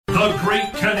The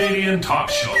Great Canadian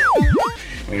Talk Show.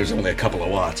 It was only a couple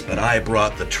of watts, but I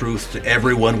brought the truth to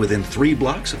everyone within 3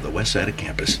 blocks of the west side of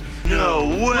campus. No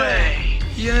way!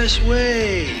 Yes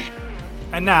way!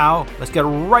 And now, let's get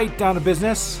right down to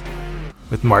business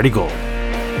with Marty Goulet.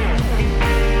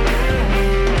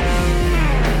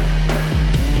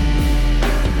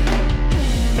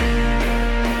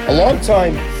 A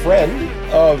longtime friend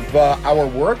of our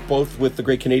work, both with the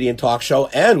Great Canadian Talk Show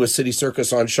and with City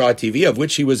Circus on Shaw TV, of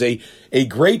which he was a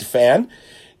great fan,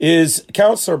 is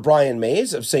Councillor Brian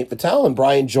Mays of St. Vital. And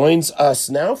Brian joins us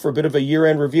now for a bit of a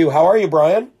year-end review. How are you,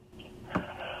 Brian?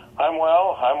 I'm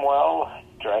well.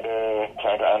 Trying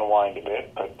to unwind a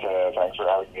bit, but thanks for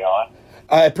having me on.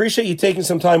 I appreciate you taking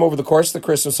some time over the course of the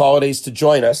Christmas holidays to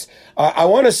join us. I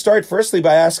want to start firstly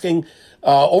by asking,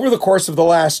 over the course of the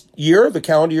last year, the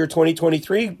calendar year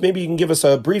 2023, maybe you can give us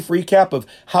a brief recap of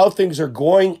how things are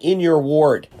going in your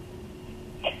ward.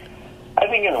 I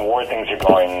think in the ward things are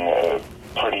going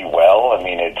pretty well. I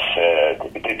mean, it's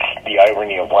the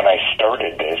irony of when I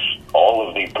started this, all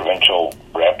of the provincial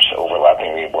reps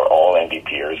overlapping me were all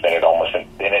NDPers. Then it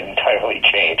entirely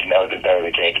changed. Now it's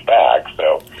entirely changed back.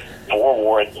 So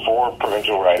 4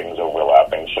 provincial ridings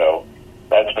overlapping. So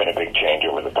that's been a big change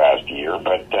over the past year.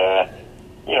 But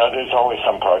there's always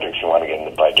some projects you want to get in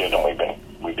the budget, and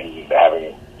we've been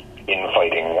having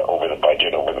infighting over the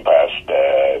budget over the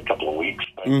past couple of weeks.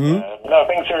 But no,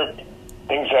 things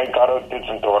I got out, did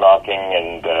some door knocking,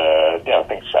 and I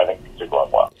think things are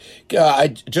going well. I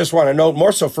just want to note,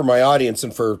 more so for my audience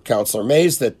and for Councillor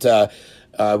Mays, that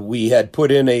we had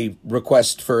put in a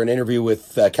request for an interview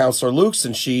with Councillor Lukes,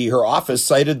 and her office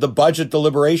cited the budget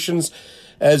deliberations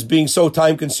as being so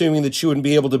time-consuming that she wouldn't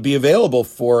be able to be available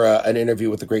for an interview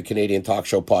with the Great Canadian Talk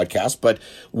Show podcast, but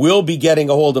we'll be getting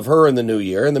a hold of her in the new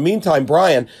year. In the meantime,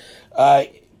 Brian,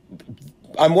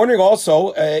 I'm wondering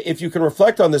also if you can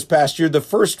reflect on this past year, the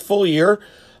first full year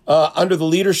under the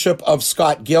leadership of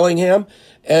Scott Gillingham.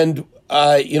 And,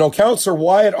 Councillor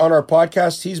Wyatt on our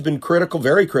podcast, he's been critical,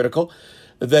 very critical,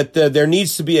 that there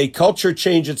needs to be a culture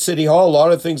change at City Hall. A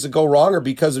lot of things that go wrong are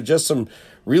because of just some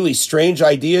really strange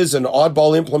ideas and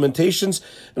oddball implementations.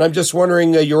 And I'm just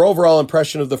wondering your overall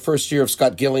impression of the first year of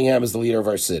Scott Gillingham as the leader of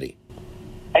our city.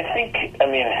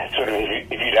 Sort of,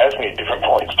 if you'd asked me at different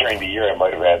points during the year, I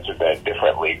might have answered that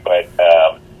differently. But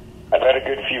I've had a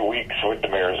good few weeks with the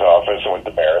mayor's office and with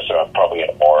the mayor, so I'm probably in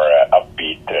a more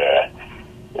upbeat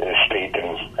state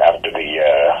than after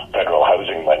the federal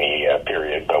housing money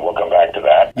period. But we'll come back to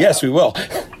that. Yes, we will.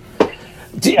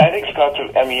 Yeah, I think Scott's,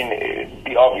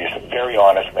 the obvious, very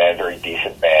honest man, very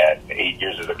decent man, 8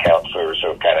 years as a councillor,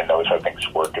 so kind of knows how things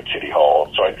work at City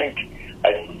Hall. So I think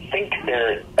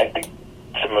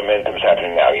some momentum's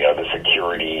happening now. The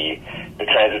security, the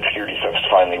transit security stuff's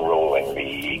finally rolling.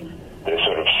 The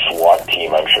sort of SWAT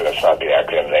team, I'm sure that's not the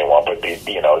acronym they want, but the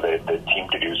team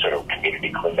to do sort of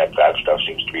community cleanup, that stuff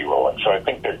seems to be rolling. So I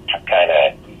think they're kind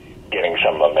of getting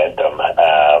some momentum.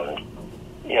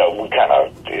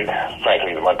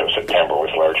 Frankly, the month of September was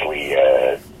largely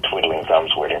twiddling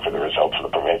thumbs waiting for the results of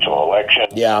the provincial election.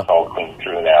 Yeah. It's all cleaned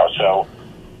through now. So,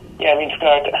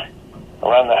 Scott,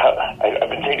 around I've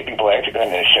been saying to people, I actually got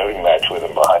in a shouting match with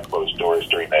him behind closed doors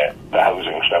during the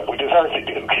housing stuff, which is hard to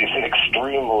do because he's an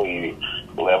extremely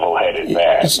level-headed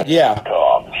man. Yeah.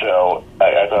 Calm. So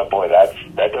I thought, boy, that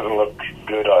doesn't look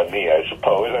good on me, I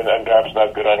suppose, and perhaps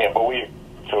not good on him, but we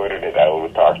sorted it out.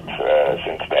 We've talked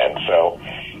since then. So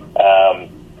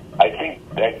I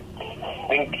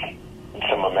think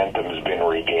some momentum has been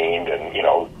regained, and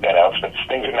announcements.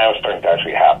 Things are now starting to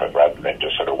actually happen rather than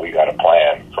just sort of we got a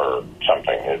plan for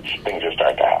something. Things are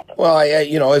starting to happen. Well,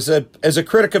 as a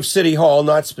critic of City Hall,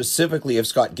 not specifically of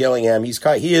Scott Gillingham,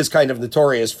 he is kind of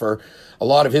notorious for a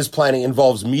lot of his planning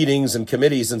involves meetings and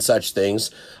committees and such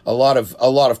things. A lot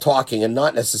of talking and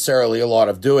not necessarily a lot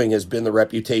of doing has been the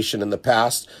reputation in the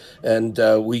past, and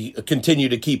we continue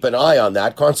to keep an eye on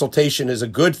that. Consultation is a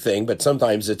good thing, but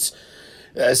sometimes it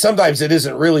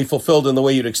isn't really fulfilled in the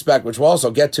way you'd expect, which we'll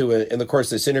also get to in the course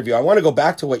of this interview. I want to go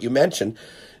back to what you mentioned,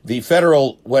 the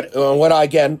federal, what I,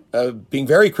 again, being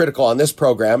very critical on this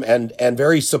program and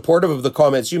very supportive of the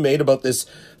comments you made about this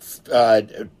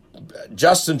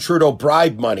Justin Trudeau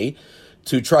bribe money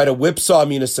to try to whipsaw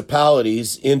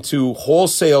municipalities into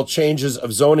wholesale changes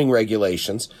of zoning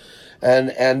regulations.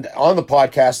 And on the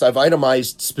podcast, I've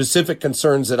itemized specific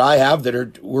concerns that I have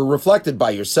that were reflected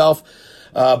by yourself,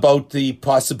 about the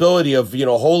possibility of,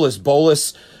 holus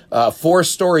bolus,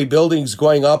 4-story buildings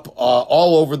going up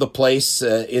all over the place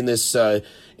in this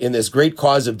great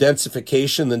cause of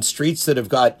densification, and streets that have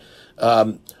got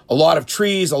a lot of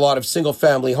trees, a lot of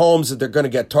single-family homes that they're going to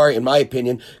get in my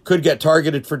opinion, could get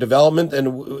targeted for development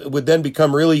and would then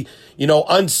become really,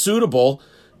 unsuitable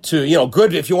to,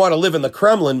 good if you want to live in the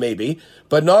Kremlin maybe,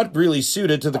 but not really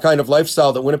suited to the kind of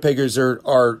lifestyle that Winnipeggers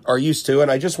are used to.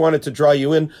 And I just wanted to draw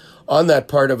you in on that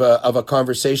part of a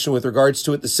conversation with regards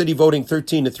to it. The city voting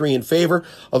 13-3 in favor,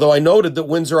 although I noted that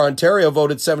Windsor, Ontario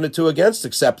voted 7-2 against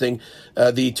accepting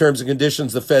the terms and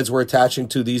conditions the feds were attaching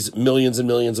to these millions and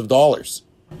millions of dollars.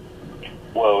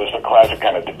 Well, it's the classic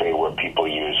kind of debate where people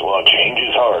use, well, change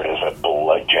is hard as a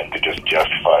bludgeon to just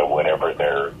justify whatever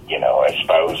they're,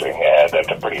 espousing. That's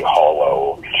a pretty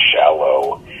hollow,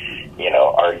 shallow,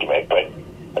 argument. But,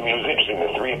 I mean, it was interesting.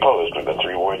 The three opposed were the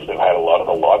three wards that had a lot of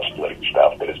the lot splitting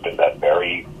stuff that has been done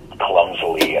very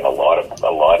clumsily and a lot of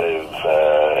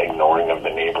ignoring of the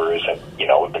neighbors, and,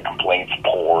 the complaints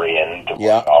pour in to one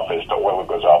office, to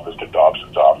Oiligo's office, to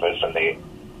Dobson's office, and they...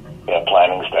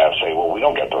 planning staff say, well, we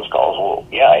don't get those calls. Well,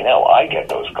 yeah, I know. I get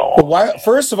those calls. But why?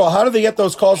 First of all, how do they get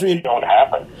those calls when you don't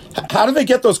happen? How do they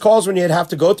get those calls when you'd have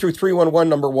to go through 311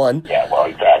 number one? Yeah, well,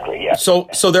 exactly. Yeah.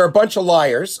 So they're a bunch of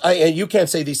liars. And you can't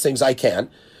say these things. I can.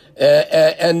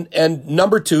 And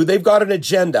number two, they've got an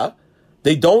agenda.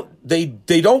 They don't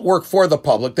work for the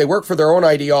public. They work for their own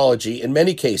ideology. In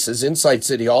many cases, inside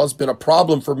City Hall has been a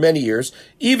problem for many years,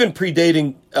 even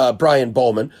predating Brian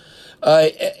Bowman.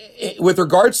 With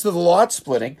regards to the lot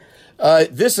splitting,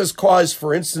 this has caused,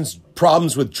 for instance,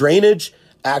 problems with drainage,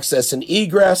 access and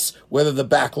egress, whether the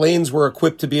back lanes were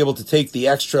equipped to be able to take the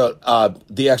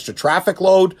extra traffic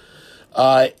load,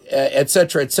 et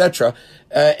cetera, et cetera.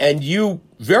 And you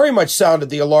very much sounded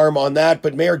the alarm on that,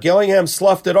 but Mayor Gillingham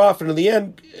sloughed it off, and in the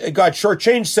end, it got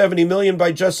shortchanged $70 million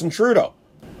by Justin Trudeau.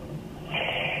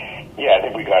 Yeah, I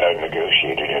think we got out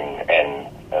negotiated, and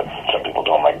some people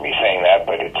don't like me saying that,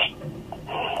 but it's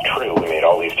true. We made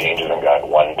all these changes and got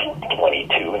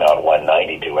 122, not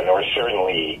 192, and there was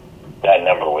certainly, that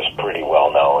number was pretty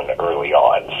well known early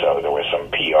on, so there was some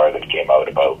PR that came out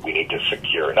about we need to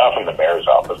secure, not from the mayor's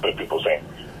office, but people saying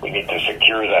we need to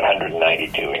secure that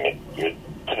 192, and you're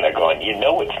sitting there going,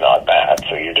 it's not that,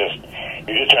 so you're just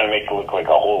trying to make it look like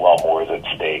a whole lot more is at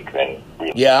stake than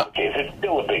really the case. It's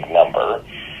still a big number.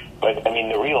 But, I mean,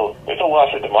 it's a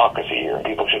loss of democracy here, and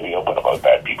people should be open about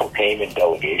that. People came in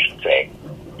delegation saying,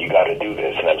 you got to do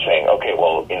this, and I'm saying, okay,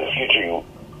 well, in the future,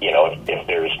 if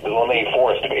there's the eliminate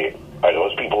forest debate, are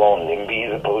those people all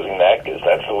NIMBYs opposing that? Because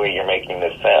that's the way you're making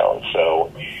this sound.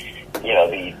 So,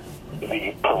 the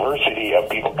perversity of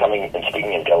people coming and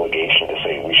speaking in delegation to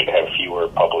say we should have fewer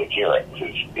public hearings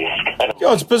is kind of...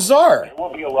 it's bizarre. There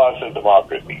will be a loss of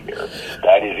democracy here.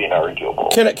 That is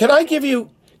inarguable. Can I give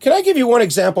you one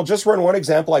example, just run one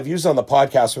example I've used on the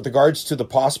podcast with regards to the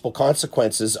possible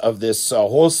consequences of this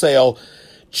wholesale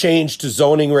change to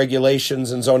zoning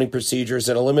regulations and zoning procedures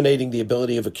and eliminating the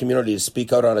ability of a community to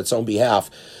speak out on its own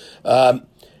behalf.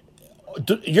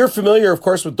 You're familiar, of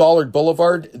course, with Dollard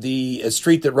Boulevard, the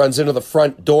street that runs into the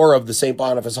front door of the St.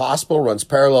 Boniface Hospital, runs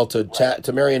parallel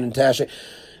to Marion and Tash.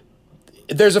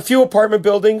 There's a few apartment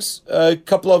buildings. A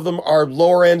couple of them are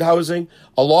lower-end housing.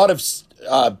 A lot of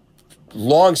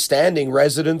long-standing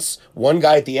residents. One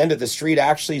guy at the end of the street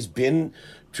actually has been...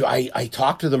 I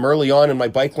talked to them early on in my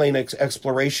bike lane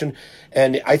exploration,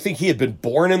 and I think he had been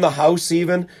born in the house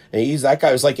even, and that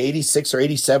guy was like 86 or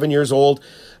 87 years old.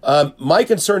 My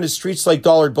concern is streets like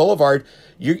Dollard Boulevard,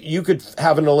 you could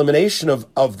have an elimination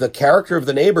of the character of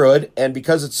the neighborhood, and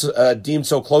because it's deemed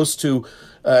so close to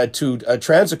a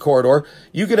transit corridor,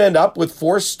 you could end up with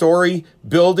 4-story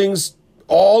buildings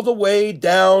all the way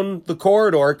down the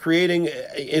corridor, creating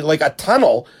like a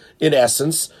tunnel, in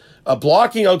essence,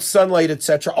 blocking out sunlight,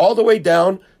 etc., all the way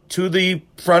down to the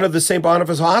front of the St.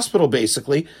 Boniface Hospital,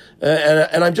 basically.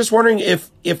 And I'm just wondering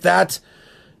if that,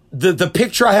 the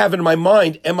picture I have in my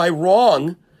mind, am I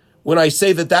wrong when I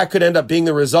say that could end up being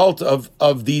the result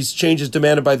of these changes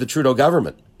demanded by the Trudeau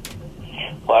government?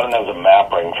 Well, I don't have the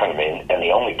map right in front of me, and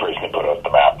the only person who put out the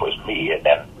map was me, and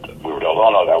then we were told, oh,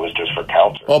 no, that was just for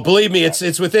council. Well, believe me,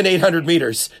 it's within 800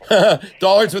 meters.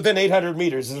 Dollar's within 800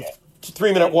 meters. It's a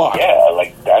 3-minute walk. Yeah,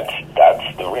 like that's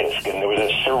the risk. And there was a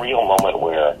surreal moment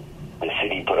where the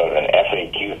city put out an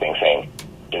FAQ thing saying,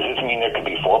 does this mean there could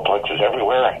be fourplexes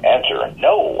everywhere? Answer,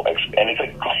 no. And it's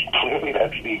like, clearly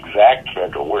that's the exact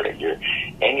federal wording.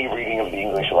 Any reading of the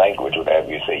English language would have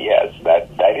you say, yes,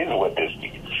 that is what this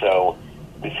means. So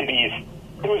the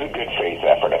there was a good faith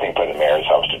effort, I think, by the mayor's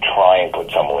office to try and put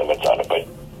some limits on it. But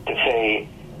to say,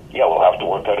 yeah, we'll have to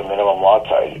work out a minimum lot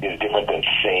size is different than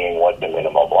saying what the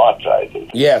minimum lot size is.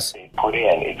 Yes. They put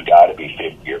in, it's got to be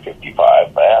 50 or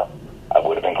 55. Well, I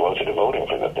would have been closer to voting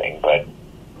for the thing, but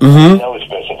no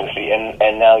specificity.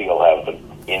 And now you'll have the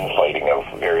infighting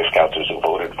of various councillors who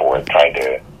voted for it, trying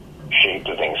to shape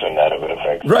the things and that of it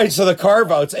affects. Right, so the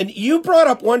carve-outs. And you brought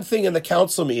up one thing in the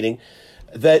council meeting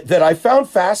that I found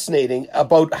fascinating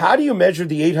about how do you measure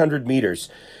the 800 meters?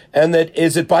 And that,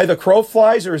 is it by the crow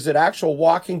flies or is it actual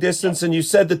walking distance? And you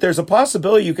said that there's a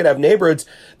possibility you could have neighborhoods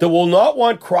that will not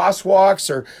want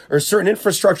crosswalks or certain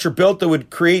infrastructure built that would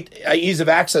create ease of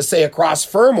access, say, across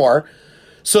Fermor.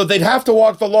 So they'd have to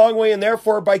walk the long way, and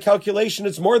therefore, by calculation,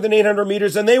 it's more than 800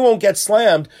 meters, and they won't get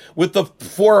slammed with the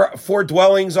four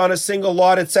dwellings on a single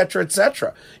lot, et cetera, et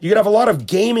cetera. You could have a lot of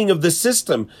gaming of the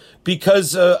system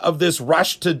because of this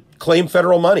rush to claim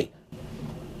federal money.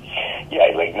 Yeah,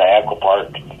 like Niagara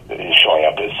Park is showing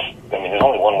up as, I mean, there's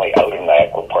only one way out of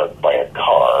Niagara Park by a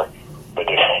car, but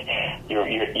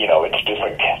it's just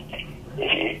like,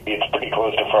 it's pretty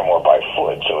close to Fermor by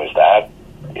foot, so is that,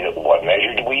 what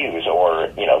measure do we use? Or,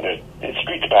 there's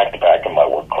streets back-to-back in my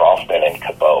work, Crofton and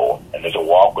Cabot, and there's a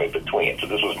walkway between. So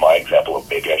this was my example of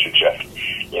maybe I should just,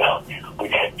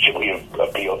 should we have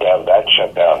appealed to have that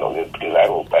shut down? Because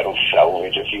that'll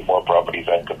salvage a few more properties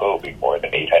on Cabot before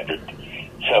than 800.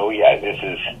 So, yeah, this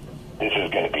is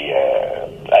going to be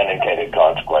unintended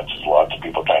consequences. Lots of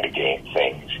people trying to gain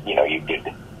things. You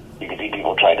could see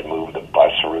people trying to move the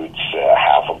bus routes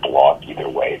half a block either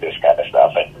way, this kind of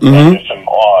stuff. And there's some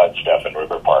odd stuff in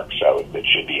River Park South that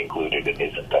should be included and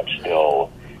isn't. I'm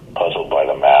still puzzled by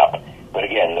the map. But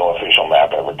again, no official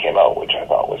map ever came out, which I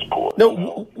thought was poor.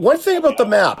 No, one thing about the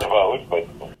map.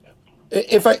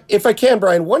 If I can,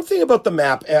 Brian, one thing about the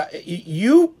map,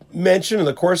 you mentioned in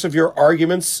the course of your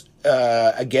arguments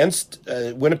against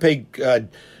Winnipeg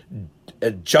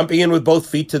jumping in with both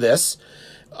feet to this,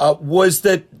 was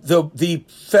that the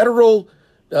federal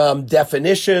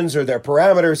definitions or their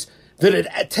parameters, that it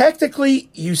technically,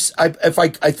 I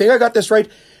think I got this right,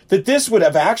 that this would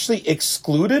have actually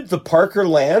excluded the Parker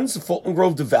Lands, Fulton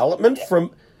Grove development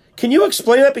from. Can you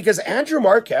explain that? Because Andrew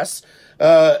Marquez,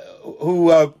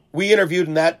 who we interviewed,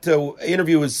 and that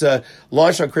interview was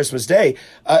launched on Christmas Day.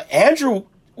 Andrew,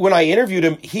 when I interviewed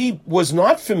him, he was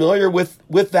not familiar with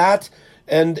that.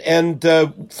 And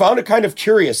found it kind of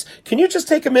curious. Can you just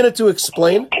take a minute to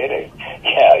explain? Kidding.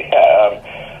 Yeah.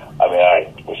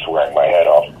 I was swearing my head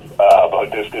off about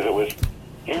this because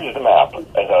here's the map. And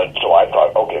so I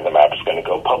thought, okay, the map is going to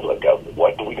go public.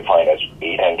 What do we define as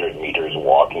 800 meters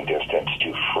walking distance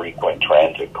to frequent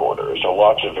transit corridors? So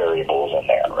lots of variables in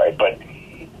there, right? But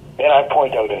then I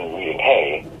point out in the meeting,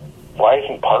 hey, why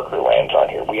isn't Parker Lands on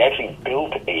here? We actually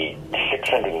built a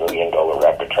 $600 million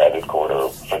rapid transit corridor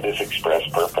for this express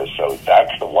purpose. So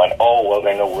that's the one. Oh, well,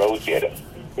 there are no roads yet.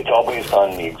 It's all based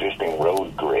on the existing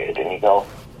road grid. And so,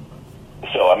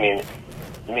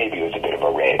 maybe it was a bit of a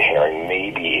red herring.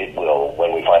 Maybe it will,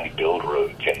 when we finally build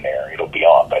roads in there, it'll be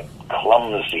on. But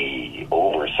clumsy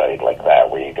oversight like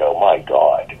that where you go, my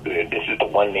God, this is the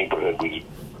one neighborhood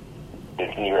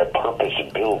that's near a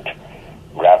purpose-built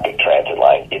rapid transit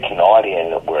line. It's not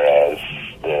in, whereas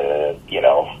the,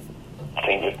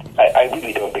 things that I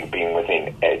really don't think being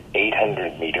within an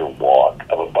 800-meter walk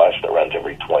of a bus that runs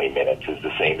every 20 minutes is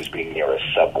the same as being near a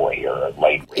subway or a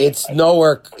light. It's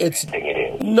nowhere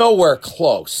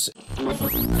close.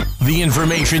 The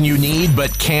information you need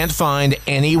but can't find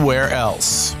anywhere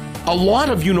else. A lot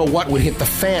of would hit the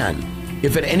fan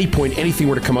if at any point anything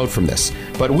were to come out from this.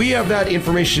 But we have that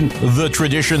information. The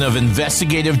tradition of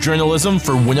investigative journalism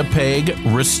for Winnipeg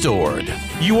restored.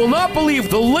 You will not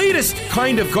believe the latest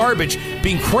kind of garbage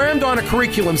being crammed on a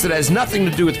curriculums that has nothing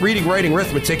to do with reading, writing,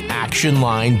 arithmetic.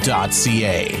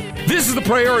 Actionline.ca. This is the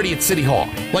priority at City Hall.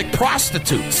 Like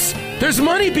prostitutes. There's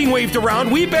money being waved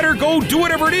around. We better go do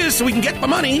whatever it is so we can get the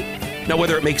money. Now,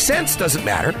 whether it makes sense doesn't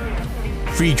matter.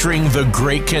 Featuring the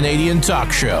Great Canadian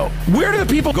Talk Show. Where do the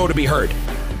people go to be heard?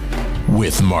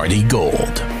 With Marty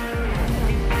Gold.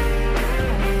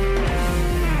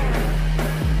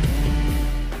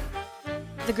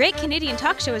 The Great Canadian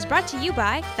Talk Show is brought to you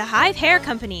by The Hive Hair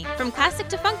Company. From classic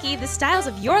to funky, the styles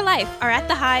of your life are at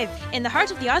The Hive, in the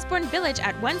heart of the Osborne Village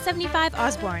at 175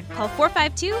 Osborne. Call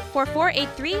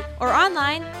 452-4483 or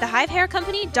online,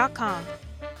 thehivehaircompany.com.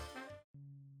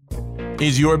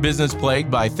 Is your business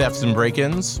plagued by thefts and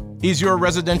break-ins? Is your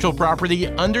residential property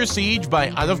under siege by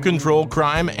out-of-control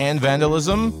crime and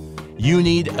vandalism? You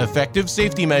need effective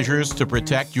safety measures to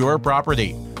protect your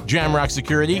property. Jamrock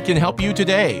Security can help you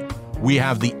today. We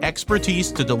have the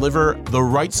expertise to deliver the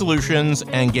right solutions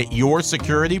and get your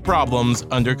security problems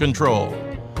under control.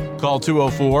 Call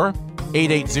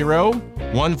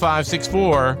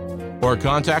 204-880-1564 or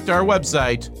contact our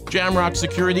website,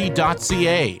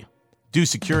 jamrocksecurity.ca. Do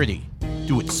security.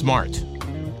 Do it smart.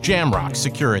 Jamrock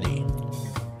Security.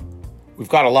 We've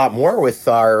got a lot more with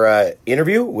our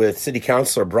interview with City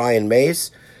Councillor Brian Mays.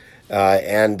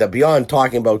 And beyond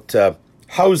talking about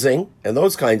housing and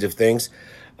those kinds of things,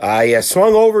 I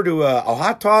swung over to a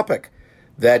hot topic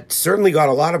that certainly got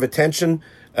a lot of attention,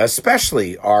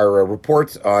 especially our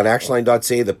report on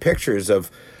actionline.ca, the pictures of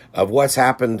what's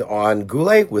happened on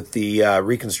Goulet with the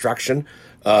reconstruction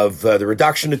of the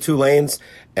reduction to 2 lanes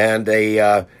and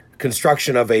a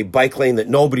construction of a bike lane that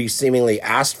nobody seemingly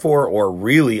asked for or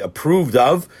really approved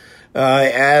of,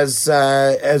 as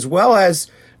well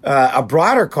as a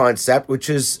broader concept, which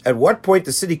is at what point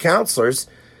the city councillors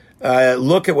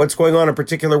look at what's going on in a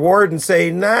particular ward and say,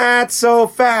 not so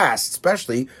fast,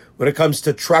 especially when it comes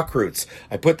to truck routes.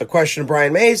 I put the question to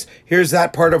Brian Mays. Here's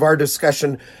that part of our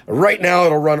discussion. Right now,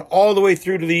 it'll run all the way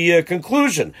through to the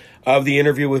conclusion of the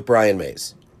interview with Brian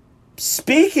Mays.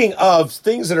 Speaking of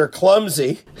things that are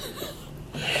clumsy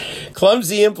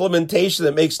implementation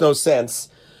that makes no sense,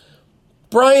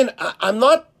 Brian, I'm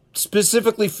not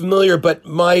specifically familiar, but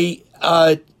my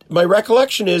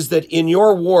recollection is that in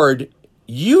your ward,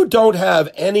 you don't have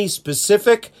any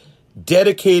specific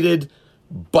dedicated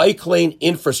bike lane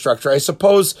infrastructure. I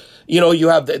suppose,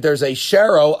 there's a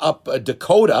Sharrow up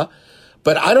Dakota,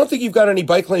 but I don't think you've got any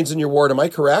bike lanes in your ward. Am I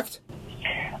correct?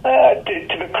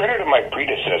 To the credit of my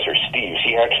predecessor, Steve,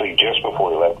 he actually, just before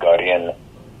he left, got in.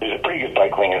 There's a pretty good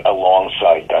bike lane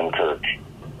alongside Dunkirk.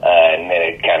 And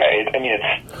then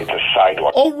it's a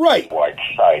sidewalk. Oh, right. Wide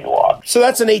sidewalk. So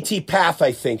that's an AT path,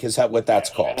 I think, is what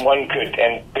that's called.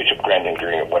 And Bishop Grandin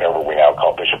Greenway, whatever we now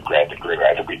call Bishop Grandin Greenway,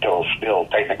 I think we still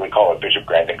technically call it Bishop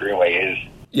Grandin Greenway is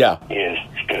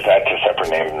because that's a separate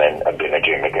name than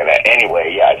Abinajay McGinnis.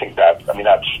 Anyway, I think that's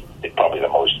probably the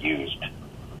most used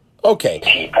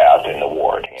T-path in the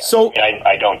ward. Yeah. So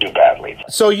I don't do badly.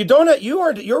 So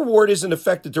your ward isn't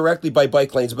affected directly by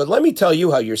bike lanes, but let me tell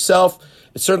you how yourself,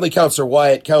 and certainly Councillor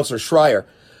Wyatt, Councillor Schreier,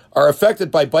 are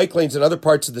affected by bike lanes in other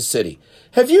parts of the city.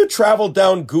 Have you traveled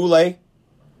down Goulet,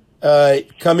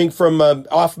 coming from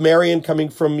off Marion, coming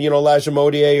from La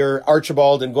Jamodier or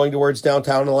Archibald, and going towards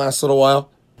downtown in the last little while?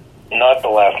 Not the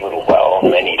last little while,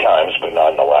 many times, but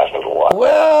not in the last little while.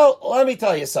 Well, let me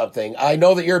tell you something. I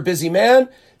know that you're a busy man.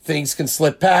 Things can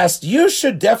slip past. You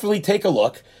should definitely take a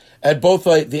look at both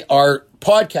our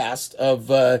podcast of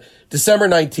December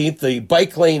 19th, the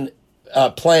bike lane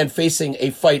plan facing a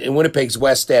fight in Winnipeg's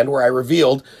West End, where I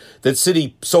revealed that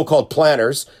city so-called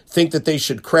planners think that they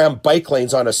should cram bike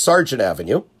lanes on a Sargent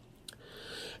Avenue.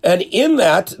 And in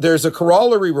that, there's a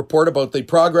corollary report about the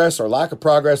progress or lack of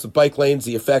progress of bike lanes,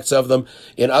 the effects of them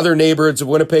in other neighborhoods of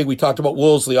Winnipeg. We talked about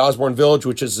Wolseley, Osborne Village,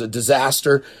 which is a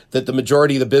disaster that the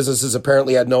majority of the businesses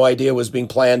apparently had no idea was being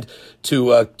planned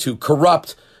to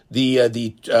corrupt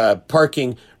the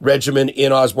parking regimen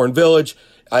in Osborne Village.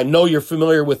 I know you're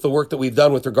familiar with the work that we've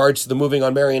done with regards to the Moving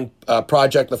on Marion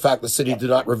project, the fact the city did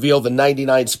not reveal the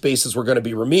 99 spaces were going to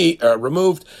be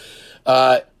removed.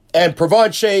 And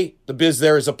Provencher, the biz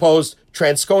there is opposed.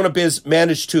 Transcona biz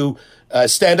managed to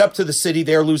stand up to the city.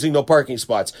 They're losing no parking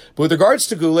spots. But with regards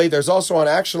to Goulet, there's also on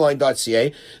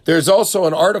actionline.ca, there's also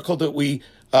an article that we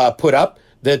put up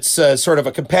that's sort of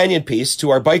a companion piece to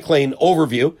our bike lane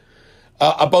overview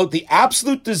about the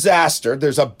absolute disaster.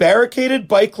 There's a barricaded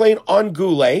bike lane on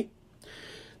Goulet.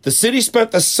 The city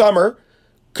spent the summer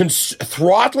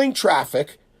throttling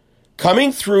traffic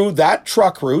coming through that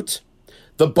truck route.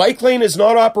 The bike lane is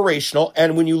not operational,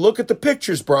 and when you look at the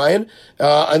pictures, Brian,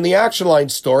 on the Action Line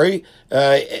story,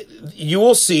 you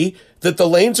will see that the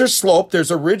lanes are sloped. There's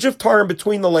a ridge of tar in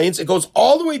between the lanes. It goes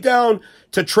all the way down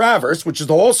to Traverse, which is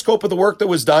the whole scope of the work that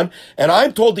was done, and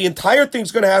I'm told the entire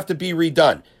thing's going to have to be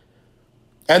redone.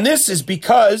 And this is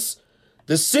because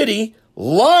the city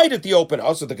lied at the open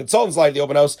house, or the consultants lied at the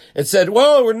open house, and said,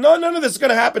 well, none of this is going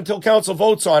to happen until council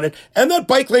votes on it. And that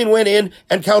bike lane went in,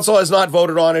 and council has not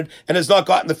voted on it, and has not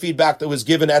gotten the feedback that was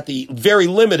given at the very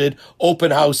limited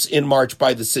open house in March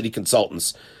by the city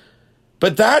consultants.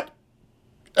 But that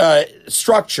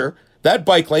structure, that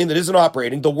bike lane that isn't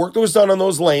operating, the work that was done on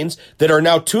those lanes that are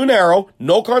now too narrow,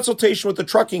 no consultation with the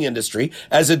trucking industry,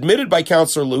 as admitted by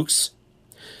Councillor Lukes,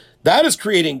 that is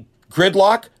creating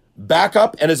gridlock,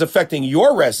 backup, and is affecting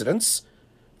your residents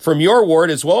from your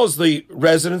ward, as well as the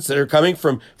residents that are coming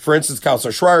from, for instance,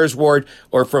 Councillor Schreier's ward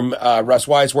or from Russ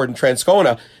Wyatt's ward in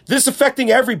Transcona. This affecting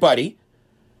everybody,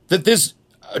 that this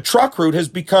truck route has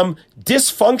become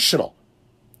dysfunctional.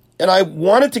 And I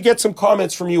wanted to get some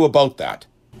comments from you about that.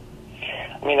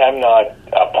 I mean, I'm not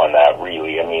up on that,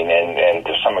 really. I mean, and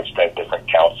to some extent, different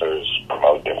councillors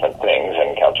promote different things,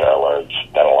 and Councillor Allard's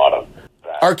done a lot of that.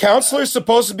 Are councillors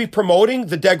supposed to be promoting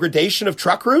the degradation of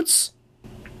truck routes?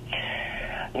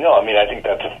 No, I mean, I think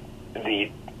that's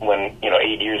when,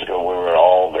 8 years ago, we were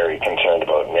all very concerned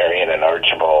about Marion and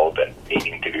Archibald and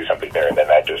needing to do something there, and then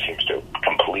that just seems to have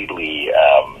completely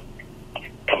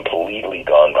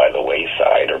gone by the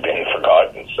wayside or been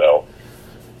forgotten. So,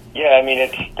 yeah, I mean,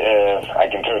 I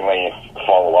can certainly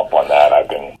follow up on that.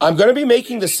 I'm going to be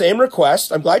making the same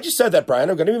request. I'm glad you said that, Brian.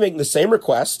 I'm going to be making the same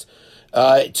request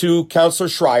to Councillor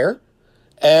Schreier,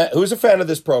 who's a fan of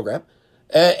this program,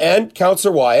 and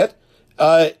Councillor Wyatt,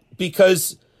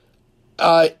 because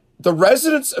the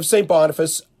residents of St.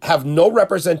 Boniface have no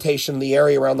representation in the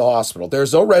area around the hospital.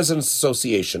 There's no residents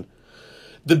association.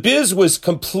 The biz was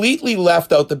completely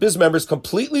left out. The biz members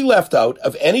completely left out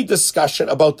of any discussion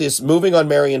about this moving on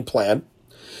Marion plan.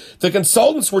 The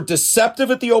consultants were deceptive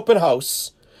at the open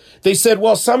house. They said,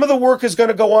 well, some of the work is going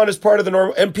to go on as part of the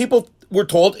normal, and people were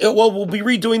told, well, we'll be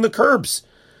redoing the curbs.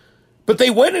 But they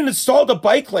went and installed a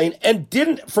bike lane and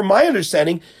didn't, from my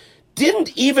understanding,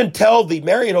 didn't even tell the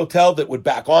Marion Hotel that would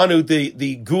back onto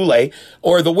the Goulet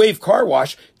or the Wave Car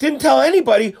Wash, didn't tell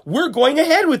anybody we're going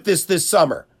ahead with this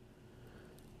summer.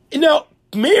 Now,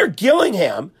 Mayor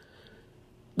Gillingham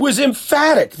was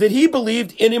emphatic that he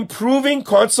believed in improving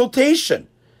consultation.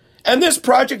 And this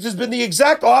project has been the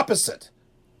exact opposite.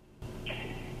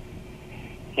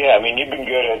 Yeah, I mean, you've been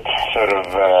good at sort of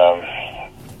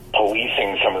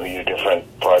policing some of these different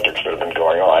projects that have been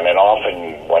going on, and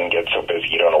often one gets so busy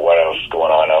you don't know what else is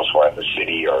going on elsewhere in the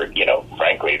city, or,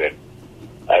 frankly, that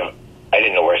I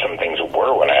didn't know where some things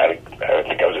were when I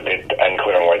think I was a bit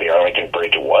unclear on where the Arlington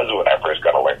Bridge was when I first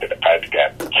got elected. I had to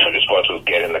get, so just supposed to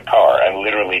get in the car, and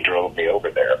literally drove me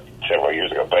over there several years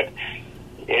ago. But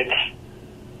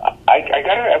I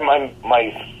gotta,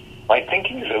 my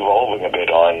thinking is evolving a bit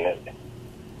on,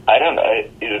 I don't know, is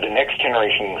it the next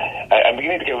generation? I'm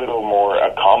beginning to get a little more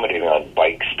accommodating on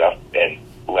bike stuff and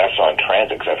less on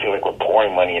transit, because I feel like we're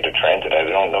pouring money into transit. I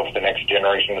don't know if the next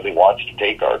generation really wants to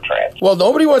take our transit. Well,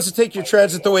 nobody wants to take your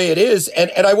transit the way it is,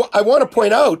 and I want to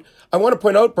point out,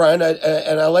 Brian,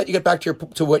 and I'll let you get back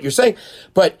to what you're saying,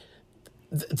 but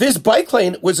this bike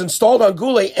lane was installed on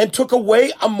Goulet and took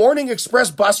away a morning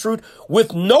express bus route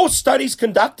with no studies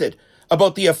conducted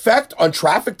about the effect on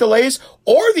traffic delays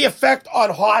or the effect on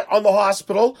the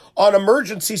hospital, on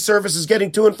emergency services getting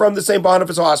to and from the St.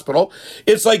 Boniface Hospital.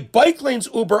 It's like bike lanes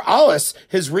uber alles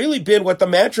has really been what the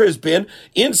mantra has been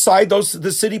inside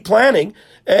the city planning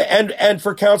and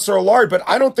for Councillor Allard. But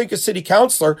I don't think a city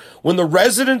councillor, when the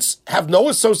residents have no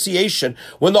association,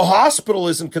 when the hospital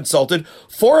isn't consulted,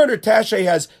 400 Taché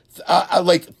has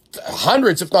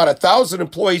hundreds, if not 1,000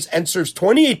 employees and serves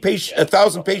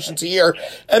 1,000 patients a year.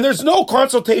 And there's no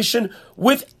consultation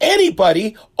with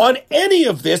anybody on any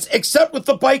of this except with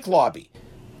the bike lobby.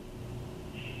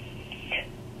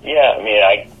 Yeah, I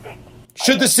mean,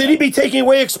 should the city be taking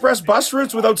away express bus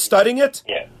routes without studying it?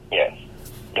 Yeah.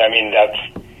 I mean,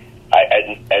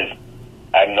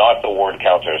 I'm not the ward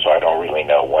councillor, so I don't really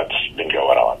know what's been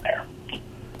going on there.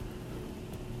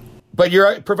 But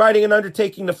you're providing an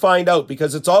undertaking to find out,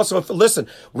 because it's also, listen,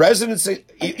 residents,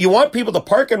 you want people to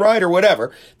park and ride or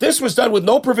whatever. This was done with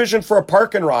no provision for a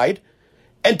park and ride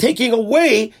and taking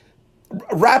away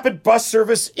rapid bus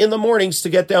service in the mornings to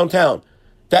get downtown.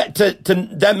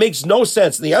 That makes no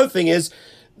sense. And the other thing is,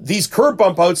 these curb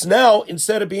bump outs now,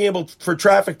 instead of being able for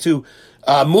traffic to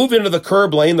move into the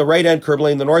curb lane, the right-hand curb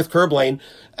lane, the north curb lane,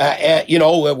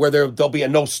 where there'll be a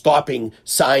no stopping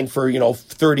sign for,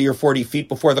 30 or 40 feet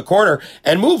before the corner,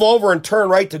 and move over and turn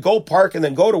right to go park and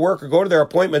then go to work or go to their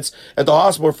appointments at the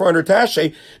hospital or 400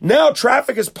 Taché. Now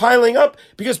traffic is piling up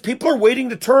because people are waiting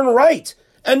to turn right.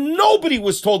 And nobody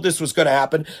was told this was going to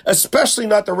happen, especially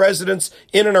not the residents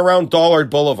in and around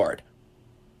Dollard Boulevard.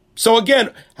 So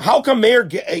again, how come Mayor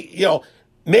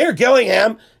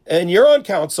Gillingham, and you're on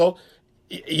council,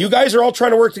 you guys are all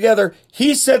trying to work together.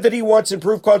 He said that he wants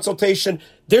improved consultation.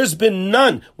 There's been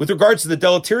none with regards to the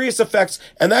deleterious effects,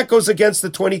 and that goes against the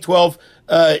 2012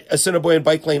 Assiniboine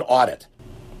Bike Lane audit.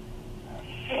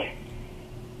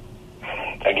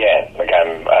 Again,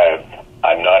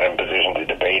 I'm not in a position to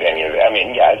debate any of it. I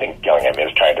mean, yeah, I think Gillingham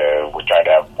is trying to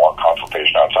have more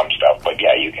consultation on some stuff, but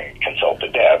yeah, you can consult to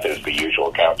death is the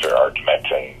usual counter argument.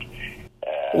 And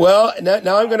well,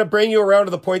 now I'm going to bring you around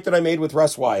to the point that I made with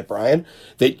Russ Wyatt, Brian,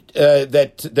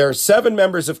 that there are 7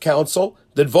 members of council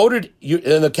that voted,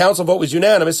 and the council vote was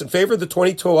unanimous in favor of the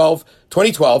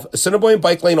 2012 Assiniboine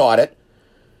Bike Lane audit,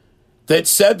 that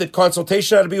said that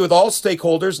consultation had to be with all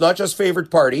stakeholders, not just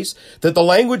favored parties, that the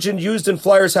language used in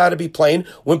flyers had to be plain.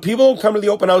 When people don't come to the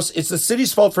open house, it's the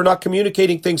city's fault for not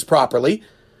communicating things properly,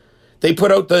 They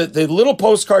put out the little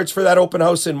postcards for that open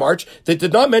house in March that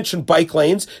did not mention bike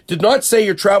lanes, did not say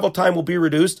your travel time will be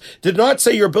reduced, did not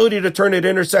say your ability to turn at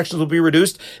intersections will be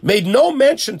reduced, made no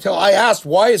mention till I asked,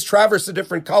 why is Traverse a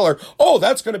different color? Oh,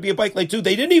 that's going to be a bike lane too.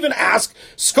 They didn't even ask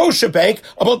Scotiabank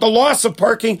about the loss of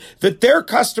parking that their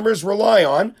customers rely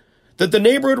on, that the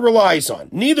neighborhood relies on.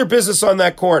 Neither business on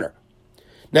that corner.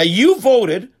 Now, you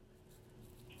voted,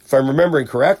 if I'm remembering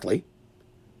correctly,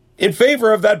 in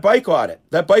favor of that bike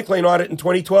lane audit in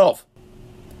 2012.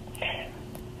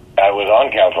 I was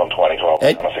on council in 2012.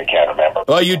 I honestly can't remember.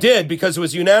 Well, you did, because it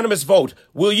was a unanimous vote.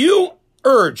 Will you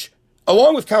urge,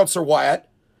 along with Councillor Wyatt,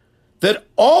 that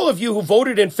all of you who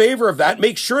voted in favor of that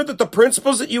make sure that the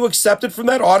principles that you accepted from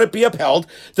that audit be upheld,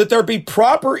 that there be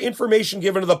proper information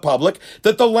given to the public,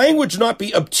 that the language not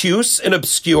be obtuse and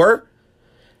obscure,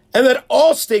 and that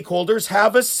all stakeholders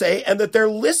have a say and that they're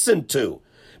listened to?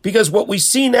 Because what we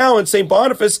see now in St.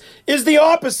 Boniface is the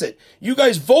opposite. You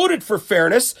guys voted for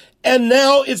fairness, and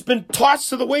now it's been tossed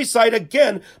to the wayside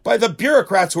again by the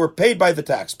bureaucrats who are paid by the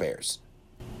taxpayers.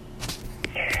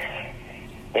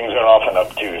 Things are often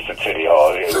obtuse at City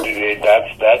Hall.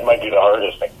 That might be the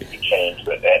hardest thing to change,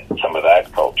 some of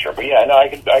that culture. But yeah, no, I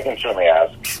can certainly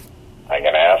ask. I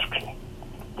can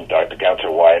ask Dr.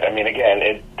 Councillor White. I mean,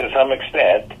 again, to some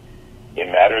extent, it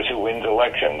matters who wins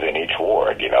elections in each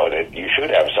ward. You know, that you should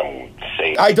have some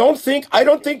say. I don't think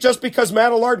just because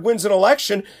Matt Allard wins an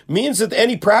election means that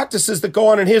any practices that go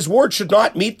on in his ward should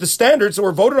not meet the standards that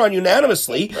were voted on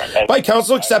unanimously by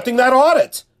council accepting that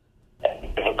audit. The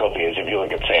difficulty is, if you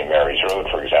look at St. Mary's Road,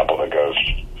 for example, it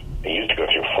used to go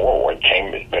through 4 wards,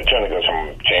 but it only goes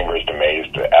from Chambers to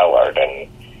Mays to Allard, and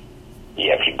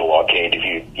if you blockade, this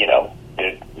is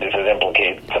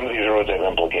some of these roads have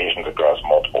implications across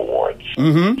multiple wards.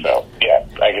 Mm-hmm. So, yeah,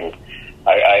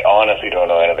 I honestly don't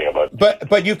know anything about it.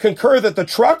 But you concur that the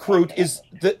truck route is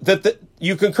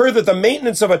you concur that the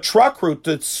maintenance of a truck route,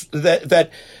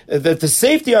 that the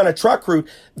safety on a truck route,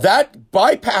 that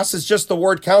bypasses just the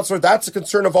ward councillor. That's a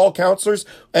concern of all councillors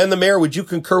and the mayor. Would you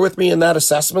concur with me in that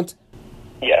assessment?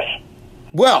 Yes.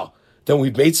 Well, then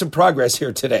we've made some progress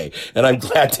here today, and I'm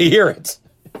glad to hear it.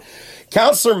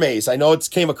 Councillor Mays, I know it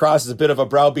came across as a bit of a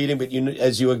browbeating, but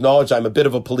as you acknowledge, I'm a bit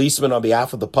of a policeman on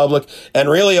behalf of the public. And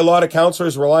really, a lot of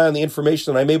councillors rely on the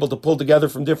information that I'm able to pull together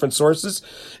from different sources.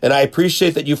 And I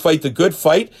appreciate that you fight the good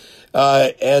fight.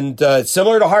 And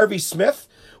similar to Harvey Smith,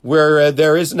 where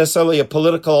there isn't necessarily a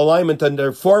political alignment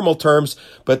under formal terms,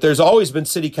 but there's always been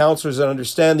city councillors that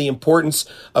understand the importance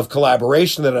of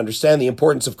collaboration, that understand the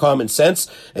importance of common sense,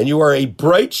 and you are a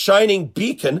bright, shining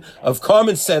beacon of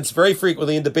common sense very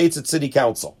frequently in debates at city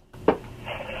council.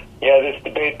 Yeah, this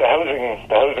debate, the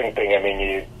housing thing, I mean,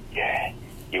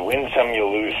 you win some, you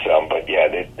lose some, but yeah,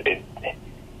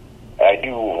 I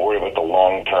do worry about the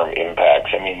long-term impacts.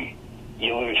 I mean,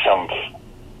 you lose some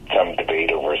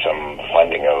debate over some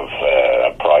funding of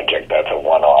a project. That's a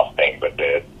one-off thing, but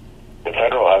the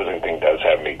federal housing thing does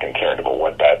have me concerned about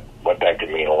what that could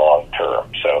mean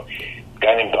long-term. So a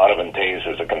guy named Donovan Tays,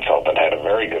 as a consultant, had a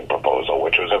very good proposal,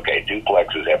 which was, okay,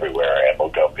 duplexes everywhere, and we'll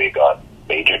go big on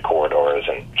major corridors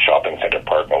and shopping center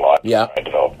parking lots. Yeah. And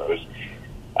develop those.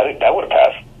 I think that would have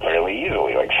passed fairly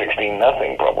easily, like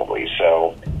 16-0 probably.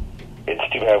 So it's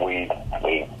too bad we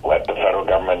let the federal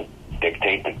government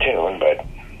dictate the tune, but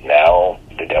now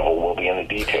the devil will be in the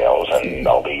details, and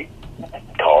I'll be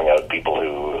calling out people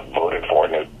who voted for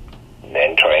it and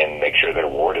then try and make sure their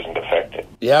ward isn't affected.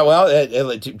 Yeah, well,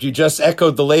 you just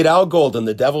echoed the late Al Golden.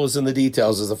 The devil is in the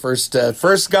details is the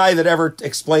first guy that ever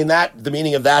explained the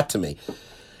meaning of that to me.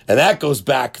 And that goes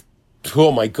back,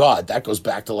 oh my God, that goes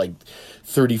back to like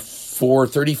 34,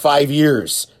 35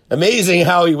 years. Amazing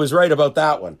how he was right about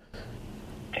that one.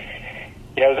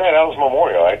 Yeah, it was at Al's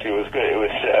Memorial, actually. It was good. It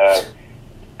was...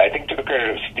 I think to the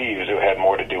credit of Steve's, who had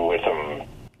more to do with him,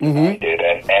 I did.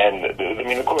 And I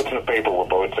mean, the quotes in the paper were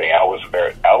both saying Al was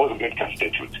a good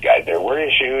constituents guy. There were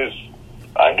issues.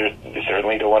 I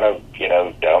certainly don't want to,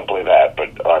 downplay that.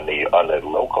 But on the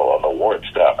local, on the ward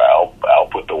stuff, Al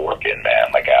put the work in,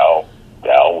 man. Like Al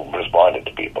responded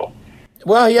to people.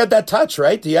 Well, he had that touch,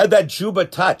 right? He had that Juba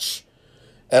touch,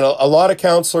 and a lot of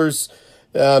councillors,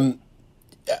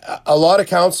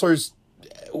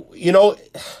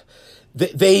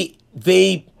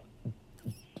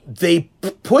 They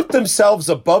put themselves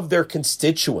above their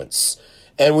constituents.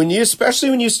 And especially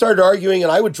when you start arguing,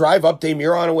 and I would drive up Des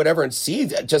Muron or whatever and see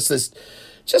just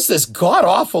this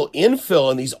god-awful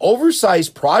infill and these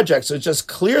oversized projects, it's just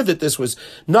clear that this was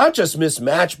not just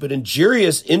mismatched, but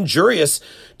injurious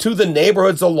to the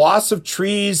neighborhoods, the loss of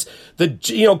trees, the,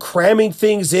 cramming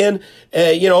things in,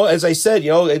 as I said,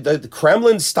 the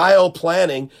Kremlin-style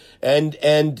planning,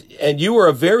 and you were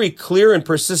a very clear and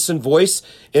persistent voice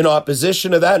in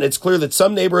opposition to that. And it's clear that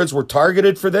some neighborhoods were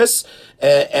targeted for this,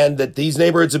 and that these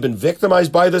neighborhoods have been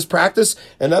victimized by this practice,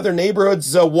 and other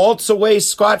neighborhoods waltz away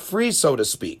scot-free, so to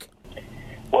speak.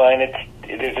 Well, and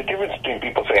there's a difference between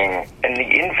people saying, and the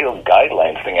infield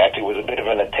guidelines thing actually was a bit of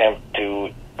an attempt to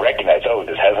recognize,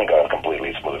 this hasn't gone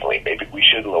completely smoothly. Maybe we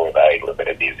should lower the height a little bit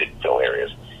at these infill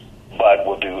areas. But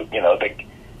we'll do,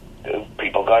 the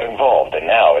people got involved, and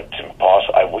now it's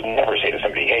impossible. I would never say to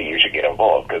somebody, hey, you should get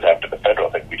involved, because after the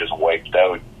federal thing, we just wiped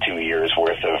out 2 years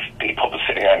worth of people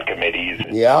sitting on committees.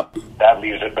 Yep. That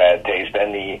leaves a bad taste.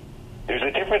 And there's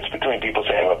a difference between people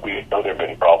saying, look, we know there have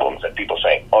been problems, and people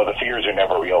saying, the fears are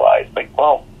never realized. Like,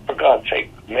 well, for God's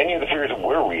sake, many of the fears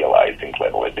were realized in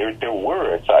Glenwood. There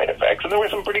were side effects, and there were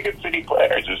some pretty good city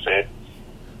planners who said,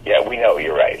 yeah, we know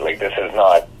you're right. Like, this has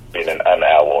not been an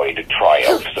unalloyed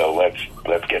triumph, so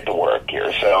let's get to work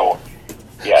here. So,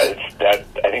 yeah, it's that.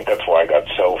 I think that's why I got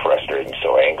so frustrated and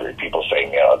so angry. People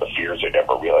saying, the fears are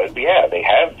never realized. But yeah, they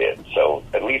have been. So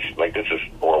at least, this is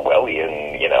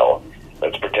Orwellian,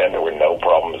 let's pretend there were no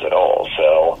problems at all.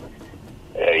 So,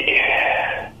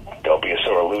 don't be a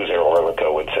sore loser,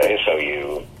 Orlico would say. So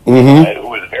who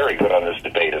was very good on this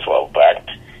debate as well. In fact,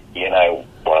 he and I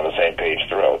were on the same page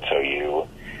throughout. So you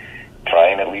try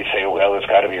and at least say, well, there's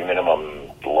got to be a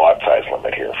minimum lot size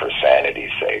limit here for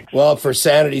sanity's sake. Well, for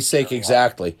sanity's sake,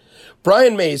 exactly.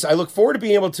 Brian Mays, I look forward to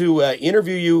being able to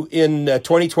interview you in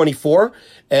 2024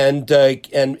 and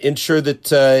ensure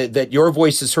that your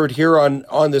voice is heard here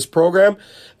on this program,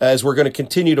 as we're going to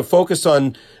continue to focus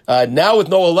on now with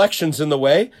no elections in the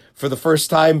way for the first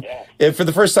time. For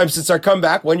the first time since our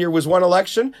comeback. 1 year was one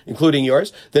election, including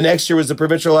yours. The next year was the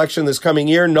provincial election this coming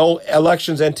year. No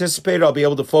elections anticipated. I'll be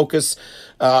able to focus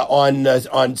on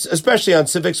especially on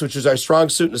civics, which is our strong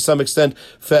suit, and to some extent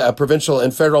provincial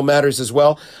and federal matters as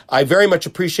well. I very much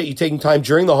appreciate you taking time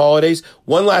during the holidays.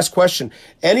 One last question: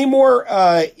 any more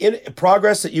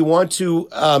progress that you want to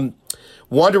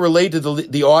relate to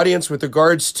the audience with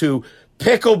regards to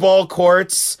pickleball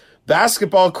courts,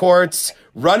 basketball courts,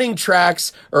 running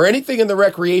tracks, or anything in the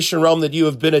recreation realm that you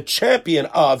have been a champion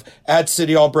of at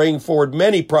City Hall, bringing forward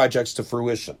many projects to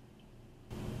fruition?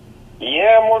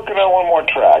 Yeah, I'm working on one more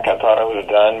track. I thought I was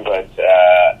done, but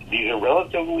these are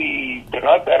they're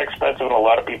not that expensive, and a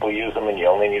lot of people use them, and you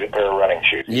only need a pair of running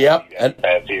shoes. Yep. And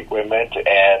fancy equipment,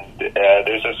 and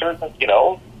there's a certain,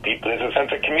 there's a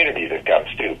sense of community that comes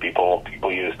too. People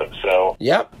use them, so.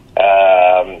 Yep.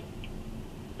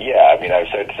 Yeah, I've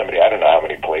said to somebody, I don't know how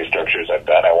many play structures I've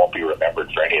done. I won't be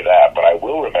remembered for any of that, but I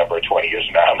will remember 20 years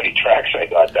from now how many tracks I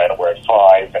got done. We're at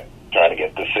 5 and trying to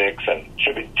get to 6, and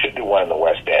should do one in the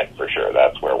West End for sure.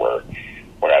 That's where we're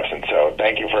absent. So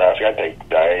thank you for asking. I think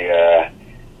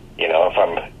if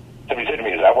somebody said to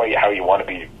me, is that how you want to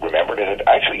be remembered?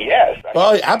 Actually, yes.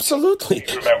 Well, absolutely.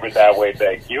 Remembered that way.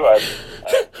 Thank you. I'd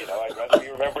rather be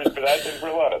remembered for that than for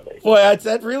a lot of things. Well,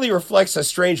 that really reflects a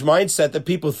strange mindset that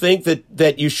people think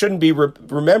that you shouldn't be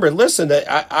remembered. Listen,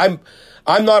 I'm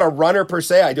not a runner per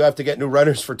se. I do have to get new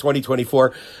runners for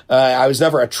 2024. I was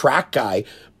never a track guy.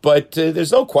 But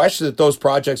there's no question that those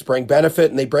projects bring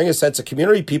benefit, and they bring a sense of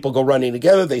community. People go running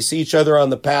together. They see each other on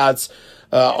the paths.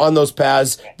 On those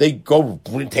paths, they go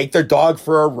take their dog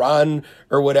for a run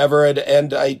or whatever.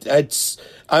 And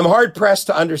I'm hard pressed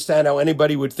to understand how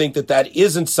anybody would think that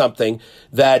isn't something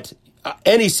that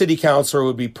any city councillor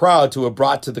would be proud to have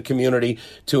brought to the community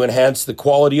to enhance the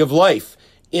quality of life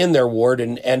in their ward,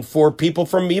 and for people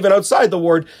from even outside the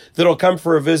ward that'll come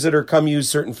for a visit or come use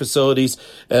certain facilities.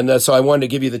 And so I wanted to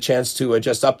give you the chance to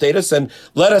just update us and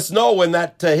let us know when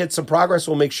that hits some progress.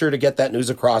 We'll make sure to get that news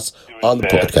across on the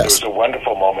podcast. There was a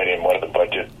wonderful moment in one of the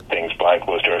budget things behind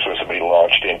closed doors where somebody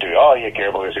launched into,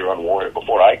 Caribou is your own ward,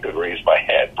 before I could raise my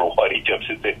hand for what he jumps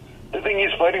in. The thing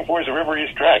he's fighting for is a River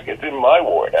East track. It's in my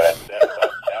ward. And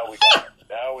now we got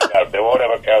it. They won't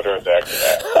have a counterattack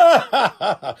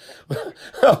to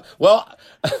that. Well,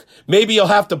 maybe you'll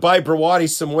have to buy Brawati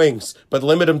some wings, but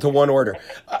limit them to one order.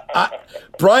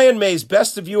 Brian Mays,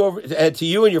 best of you to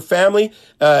you and your family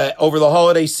over the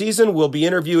holiday season. We'll be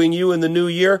interviewing you in the new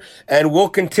year, and we'll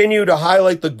continue to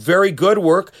highlight the very good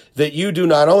work that you do,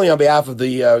 not only on behalf of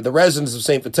the residents of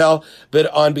St. Vital, but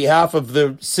on behalf of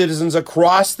the citizens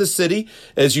across the city,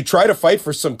 as you try to fight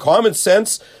for some common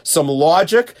sense, some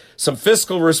logic, some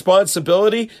fiscal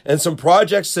responsibility, and some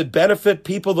projects that benefit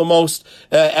people the most,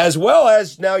 as well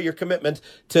as now your commitment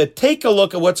to take a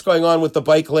look at what's going on with the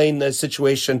bike lane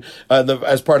situation,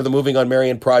 as part of the Moving on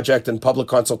Marion project and public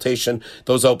consultation,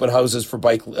 those open houses for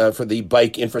the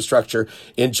bike infrastructure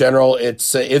in general.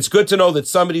 It's good to know that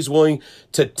somebody's willing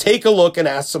to take a look and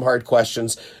ask some hard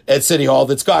questions at City Hall.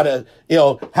 That's got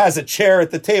has a chair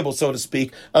at the table, so to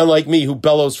speak, unlike me, who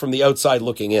bellows from the outside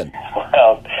looking in.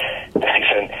 Well, thanks,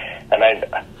 and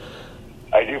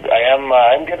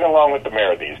I'm getting along with the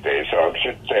mayor these days, so I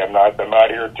should say I'm not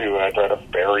here to try to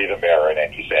bury the mayor in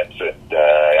any sense. And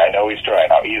I know he's trying.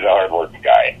 He's a hardworking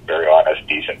guy, very honest,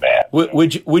 decent man.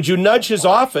 Would you nudge his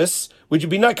office? Would you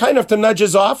be not kind enough to nudge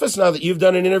his office now that you've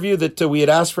done an interview that we had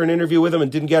asked for an interview with him and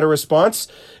didn't get a response,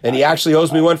 and he actually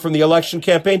owes me one from the election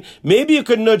campaign? Maybe you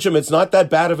could nudge him. It's not that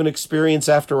bad of an experience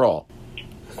after all.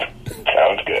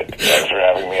 Sounds good. Thanks for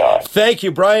having me on. Thank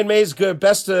you, Brian Mays. Good,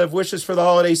 best of wishes for the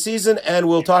holiday season, and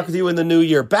we'll talk with you in the new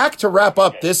year. Back to wrap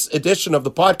up this edition of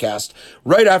the podcast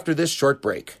right after this short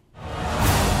break.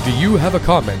 Do you have a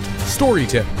comment, story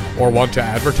tip, or want to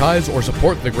advertise or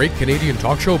support the Great Canadian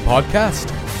Talk Show podcast?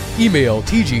 Email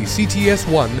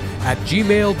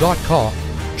tgcts1@gmail.com.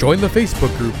 Join the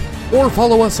Facebook group or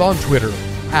follow us on Twitter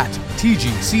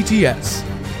 @TGCTS.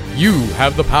 You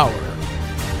have the power.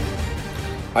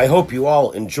 I hope you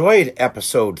all enjoyed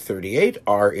episode 38,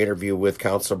 our interview with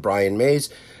Councillor Brian Mays.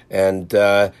 And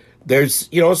there's,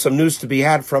 some news to be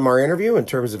had from our interview in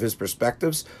terms of his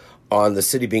perspectives on the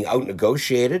city being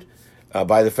out-negotiated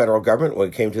by the federal government when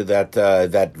it came to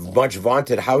that much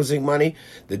vaunted housing money.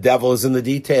 The devil is in the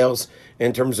details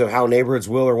in terms of how neighborhoods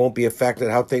will or won't be affected,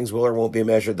 how things will or won't be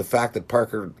measured. The fact that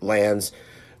Parker lands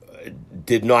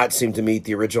did not seem to meet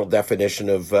the original definition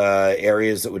of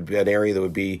areas that would be an area that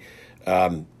would be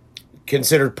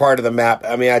considered part of the map.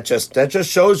 I mean, that just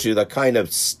shows you the kind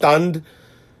of stunned,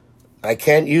 I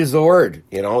can't use the word,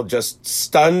 just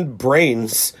stunned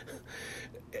brains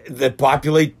that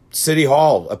populate City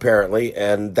Hall, apparently,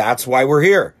 and that's why we're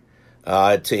here,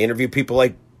 to interview people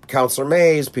like Councillor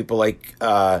Mays, people like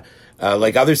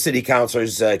other city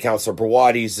councillors, Councillor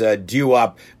Brawadi's due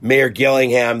up, Mayor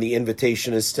Gillingham. The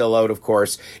invitation is still out, of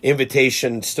course.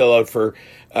 Invitation still out for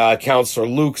Councillor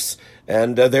Lukes.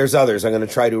 And there's others. I'm going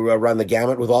to try to run the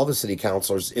gamut with all the city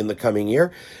councillors in the coming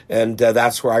year. And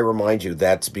that's where I remind you,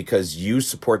 that's because you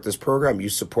support this program, you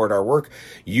support our work,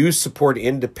 you support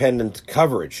independent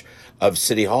coverage of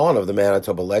City Hall and of the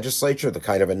Manitoba Legislature, the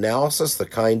kind of analysis, the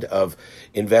kind of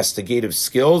investigative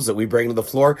skills that we bring to the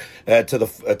floor, to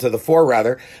the fore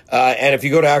rather. And if you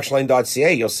go to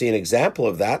actionline.ca, you'll see an example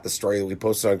of that, the story that we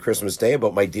posted on Christmas Day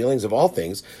about my dealings of all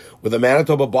things with the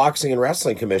Manitoba Boxing and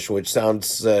Wrestling Commission, which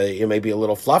sounds maybe a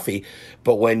little fluffy,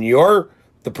 but when you're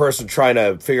the person trying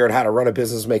to figure out how to run a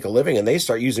business, make a living, and they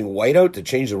start using whiteout to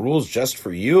change the rules just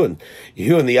for you and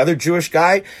the other Jewish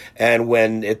guy, and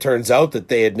when it turns out that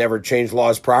they had never changed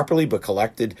laws properly but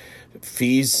collected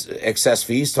excess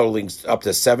fees totaling up to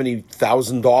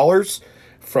 $70,000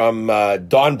 from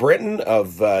Don Britton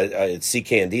of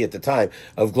CKND at the time,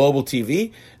 of Global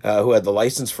TV, who had the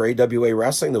license for AWA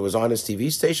Wrestling that was on his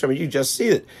TV station. I mean, you just see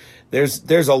it.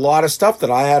 There's a lot of stuff that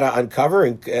I had to uncover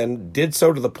and did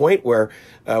so to the point where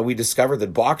we discovered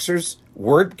that boxers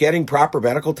weren't getting proper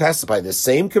medical tests by the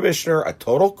same commissioner, a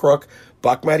total crook,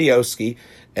 Buck Matiowski,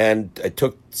 and I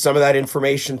took some of that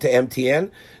information to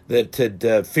MTN that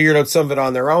had figured out some of it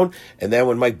on their own. And then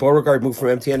when Mike Beauregard moved from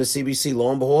MTN to CBC,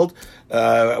 lo and behold,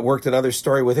 worked another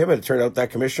story with him, and it turned out that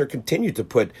commissioner continued to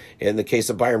put, in the case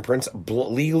of Byron Prince,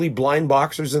 legally blind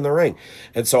boxers in the ring.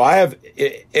 And so I have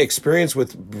experience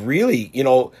with really,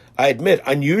 I admit,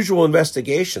 unusual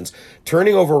investigations,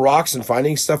 turning over rocks and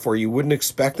finding stuff where you wouldn't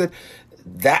expect it.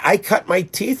 That I cut my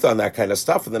teeth on that kind of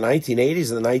stuff in the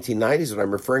 1980s and the 1990s. What I'm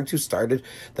referring to started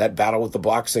that battle with the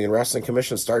Boxing and Wrestling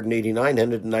Commission, started in 89,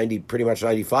 ended in pretty much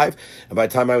 95. And by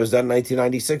the time I was done in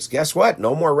 1996, guess what?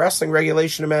 No more wrestling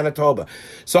regulation in Manitoba.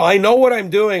 So I know what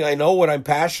I'm doing. I know what I'm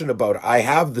passionate about. I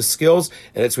have the skills,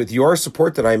 and it's with your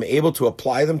support that I'm able to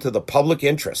apply them to the public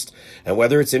interest. And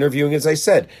whether it's interviewing, as I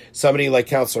said, somebody like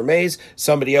Councillor Mays,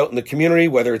 somebody out in the community,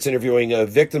 whether it's interviewing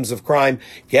victims of crime,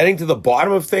 getting to the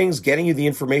bottom of things, getting you the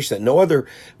information that no other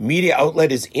media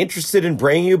outlet is interested in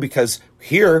bringing you, because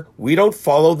here we don't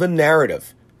follow the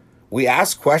narrative. We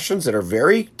ask questions that are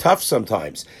very tough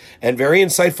sometimes and very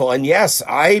insightful. And yes,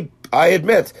 I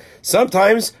admit,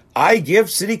 sometimes I give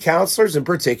city councillors in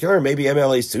particular, maybe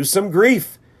MLAs too, some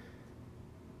grief,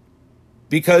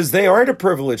 because they aren't a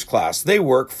privileged class. They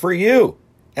work for you,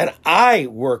 and I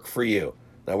work for you.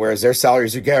 Now, whereas their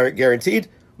salaries are guaranteed,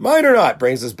 mine or not.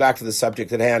 Brings us back to the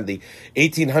subject at hand, the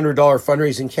 $1,800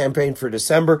 fundraising campaign for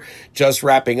December, just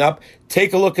wrapping up.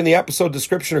 take a look in the episode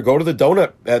description or go to the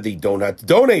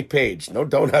donate page. No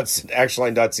donuts at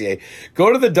actionline.ca.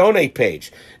 Go to the donate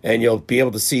page and you'll be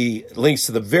able to see links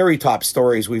to the very top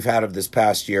stories we've had of this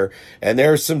past year. And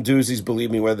there's some doozies,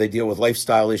 believe me, whether they deal with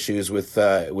lifestyle issues, with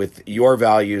your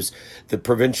values, the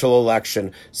provincial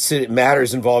election,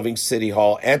 matters involving City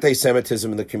Hall,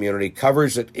 anti-Semitism in the community,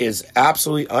 coverage that is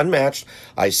absolutely unmatched.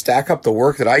 I stack up the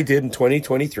work that I did in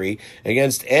 2023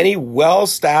 against any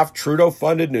well-staffed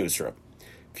Trudeau-funded newsroom.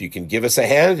 If you can give us a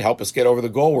hand, help us get over the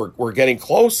goal. We're getting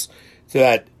close to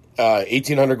that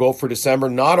 1,800 goal for December.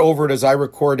 Not over it as I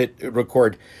record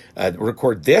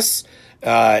this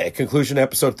at conclusion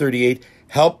episode 38.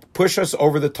 Help push us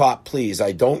over the top, please.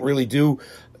 I don't really do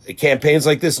campaigns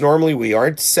like this normally. We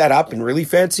aren't set up in really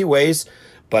fancy ways.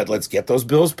 But let's get those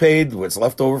bills paid, what's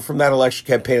left over from that election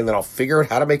campaign, and then I'll figure out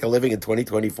how to make a living in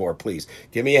 2024. Please,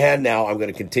 give me a hand now. I'm going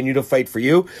to continue to fight for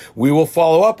you. We will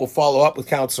follow up. We'll follow up with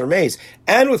Councillor Mays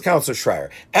and with Councillor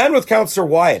Schreier and with Councillor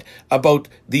Wyatt about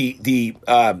the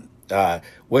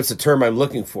what's the term I'm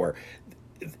looking for?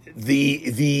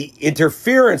 The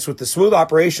interference with the smooth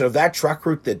operation of that truck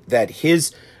route that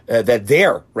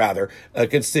their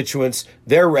constituents,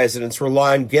 their residents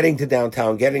rely on getting to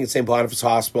downtown, getting to St. Boniface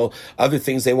Hospital, other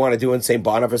things they want to do in St.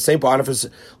 Boniface. St. Boniface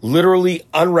literally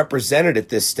unrepresented at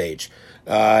this stage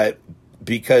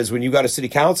because when you got a city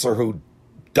councillor who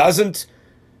doesn't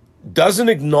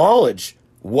acknowledge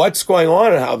what's going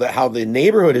on and how the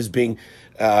neighborhood is being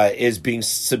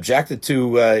subjected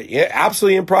to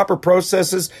absolutely improper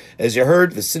processes. As you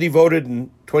heard, the city voted in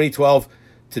 2012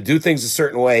 to do things a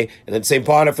certain way, and then St.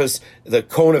 Boniface, the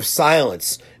cone of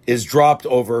silence is dropped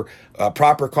over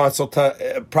proper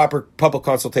public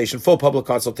consultation, full public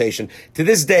consultation. To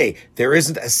this day, there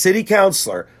isn't a city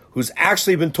councillor who's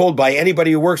actually been told by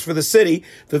anybody who works for the city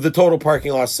that the total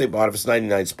parking lot of St. Boniface,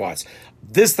 99 spots.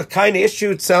 This the kind of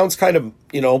issue, it sounds kind of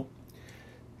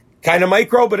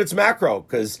micro, but it's macro,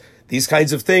 because these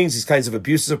kinds of things, these kinds of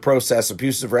abuses of process,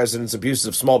 abuses of residents, abuses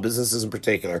of small businesses in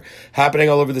particular, happening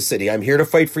all over the city. I'm here to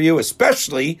fight for you,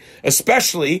 especially if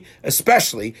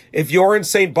you're in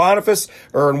St. Boniface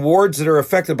or in wards that are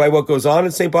affected by what goes on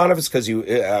in St. Boniface, because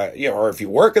or if you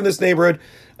work in this neighborhood,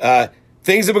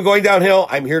 things have been going downhill.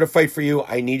 I'm here to fight for you.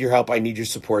 I need your help. I need your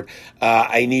support.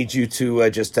 I need you to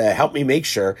just help me make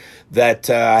sure that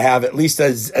I have at least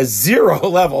a zero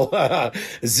level.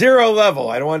 Zero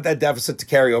level. I don't want that deficit to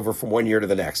carry over from one year to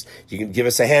the next. You can give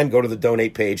us a hand, go to the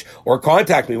donate page, or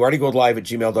contact me,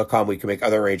 martygoldlive@gmail.com. We can make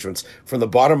other arrangements. From the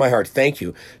bottom of my heart, thank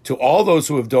you to all those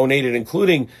who have donated,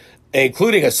 including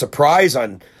a surprise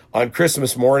on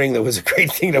Christmas morning. That was a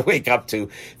great thing to wake up to.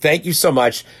 Thank you so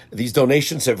much. These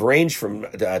donations have ranged from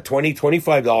 $20,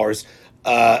 $25.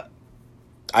 I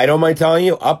don't mind telling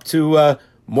you, up to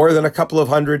more than a couple of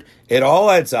hundred. It all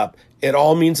adds up. It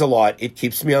all means a lot. It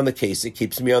keeps me on the case. It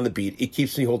keeps me on the beat. It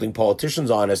keeps me holding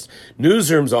politicians honest,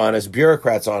 newsrooms honest,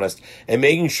 bureaucrats honest, and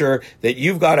making sure that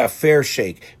you've got a fair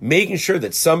shake, making sure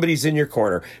that somebody's in your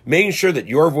corner, making sure that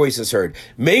your voice is heard,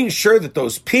 making sure that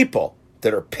those people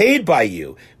that are paid by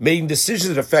you, making decisions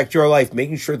that affect your life,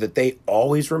 making sure that they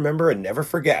always remember and never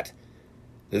forget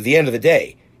that at the end of the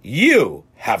day, you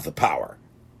have the power.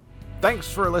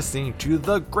 Thanks for listening to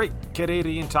The Great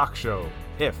Canadian Talk Show.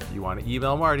 If you want to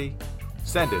email Marty,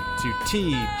 send it to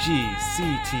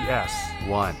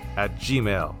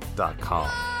tgcts1@gmail.com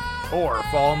or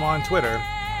follow him on Twitter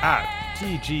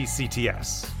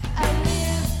 @tgcts.